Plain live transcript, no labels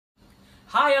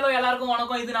Hi hello எல்லாருக்கும்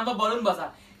வணக்கம். இது நம்ம பலூன் பசார்.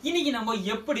 இன்னைக்கு நம்ம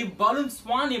எப்படி பலூன்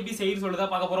ஸ்வான் எப்படி செய்யணும்னு சொல்லிட்டு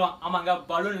தான் பார்க்க போறோம். ஆமாங்க,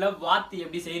 பலூன்ல வாத்து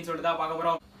எப்படி செய்யணும்னு சொல்லிட்டு தான் பார்க்க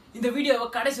போறோம். இந்த வீடியோவை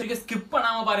கடைசி வரைக்கும் ஸ்கிப்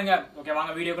பண்ணாம பாருங்க. ஓகே,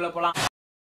 வாங்க வீடியோக்குள்ள போலாம்.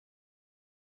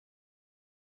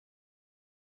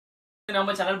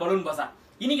 நம்ம சேனல் பலூன் பசார்.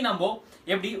 இன்னைக்கு நம்ம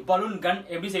எப்படி பலூன் கன்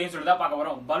எப்படி செய்யணும்னு சொல்லிட்டு தான் பார்க்க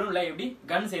போறோம். பலூன்ல எப்படி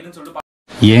கன் செய்யணும்னு சொல்லிட்டு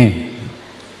ஏன்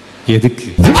எதுக்கு?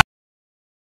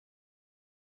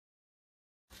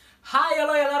 ஹாய்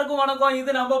ஹலோ எல்லாருக்கும் வணக்கம்.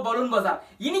 இது நம்ம பலூன் பசார்.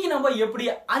 இன்னைக்கு நம்ம எப்படி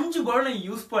 5 பலூனை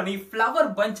யூஸ் பண்ணி ஃப்ளவர்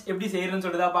பஞ்ச் எப்படி செய்யறதுன்னு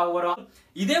சொல்லிட்டு தான் பார்க்க போறோம்.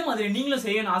 இதே மாதிரி நீங்களும்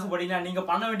செய்யணும்னு ஆசைப்பட்டீங்கன்னா நீங்க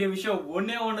பண்ண வேண்டிய விஷயம்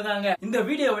ஒன்னே ஒண்ணுதாங்க. இந்த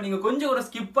வீடியோவை நீங்க கொஞ்சம் கூட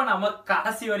ஸ்கிப் பண்ணாம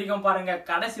கடைசி வரைக்கும் பாருங்க.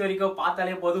 கடைசி வரைக்கும்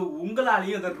பார்த்தாலே போதும்,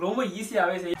 உங்களாலேயும் இது ரொம்ப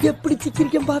ஈஸியாவே செய்யும். எப்படி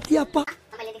சிக்கிரிக்கம் பாத்தியாப்பா?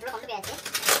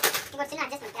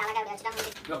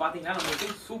 இப்ப பாத்தீங்கன்னா நம்மளுக்கு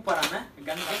சூப்பரான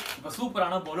கன், இப்ப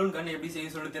சூப்பரான பலூன் கன் எப்படி செய்ய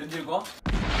சொல்லி தெரிஞ்சிருக்கோம்.